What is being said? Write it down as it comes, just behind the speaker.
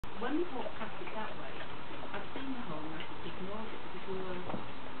when we walked past it that way, I've seen the hole and I just ignored it because we were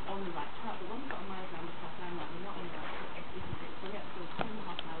on the right track. But when we got a mile down the track, I'm like, we're not on the right track, this is it. So we had to go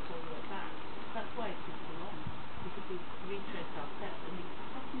 2.5 miles all the way back. That's why it took so long, because we retraced our steps, and it's the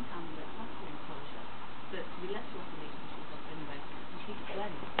second time we went past the enclosure that we let her off the leash, and she was off anyway, and she just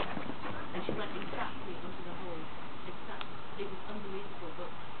went. And she went exactly under the hole. It was unbelievable, but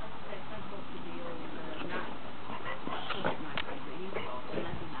as I say, thank God for the old knife. That project knife that you've got, the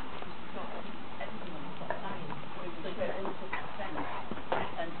leather knife, because it's got everything on it's got dials. So you can only take the fence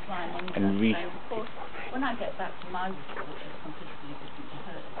and climb under. And of course, when I get back to my whistle, which is considerably different to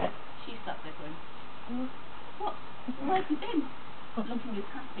hers, she sat there going, what? Where have you been? Looking as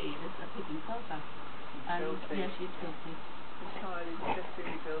happy as a pig in clover. And yeah, she's filthy. The child is just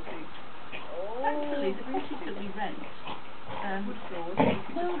really filthy. Oh, thankfully, the cottage that we rent,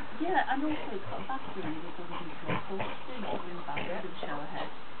 well, yeah, and also it's got a bathroom with a wooden floor, so what you do, you put her in the bathroom with a shower head,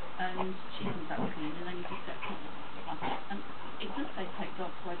 and she comes out clean, and then you just get a couple of and it does say pet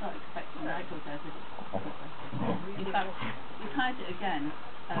dog, so I don't expect when I go there that it's possible. In fact, we tied it again,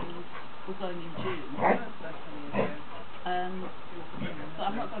 we're going in June. But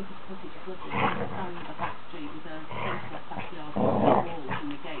I'm not going to the cottage, it's lovely. It's on a back street with a fenced-off backyard with walls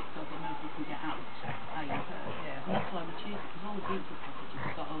and a gate so that nobody can get out, i.e. her. Yeah. And that's why we choose it, because all the beautiful cottages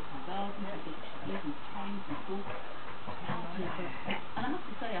have got open gardens with big trees and ponds and pools. And I have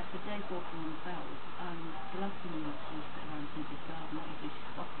to say, after days walking on the fells, the last thing you want to do is sit around somebody's garden. What you do is you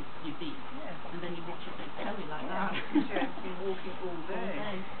stop, you beat, and then you watch a bit of telly like that. Because you have to be walking all day. All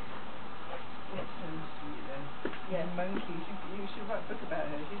day. It's so sweet though. Yeah. Monkey, you should write a book about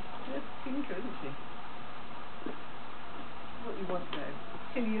her. She's just tinker, isn't she? What you want though?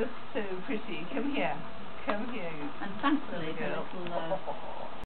 Tilly, you're so pretty. Come here. Come here. And thankfully, the little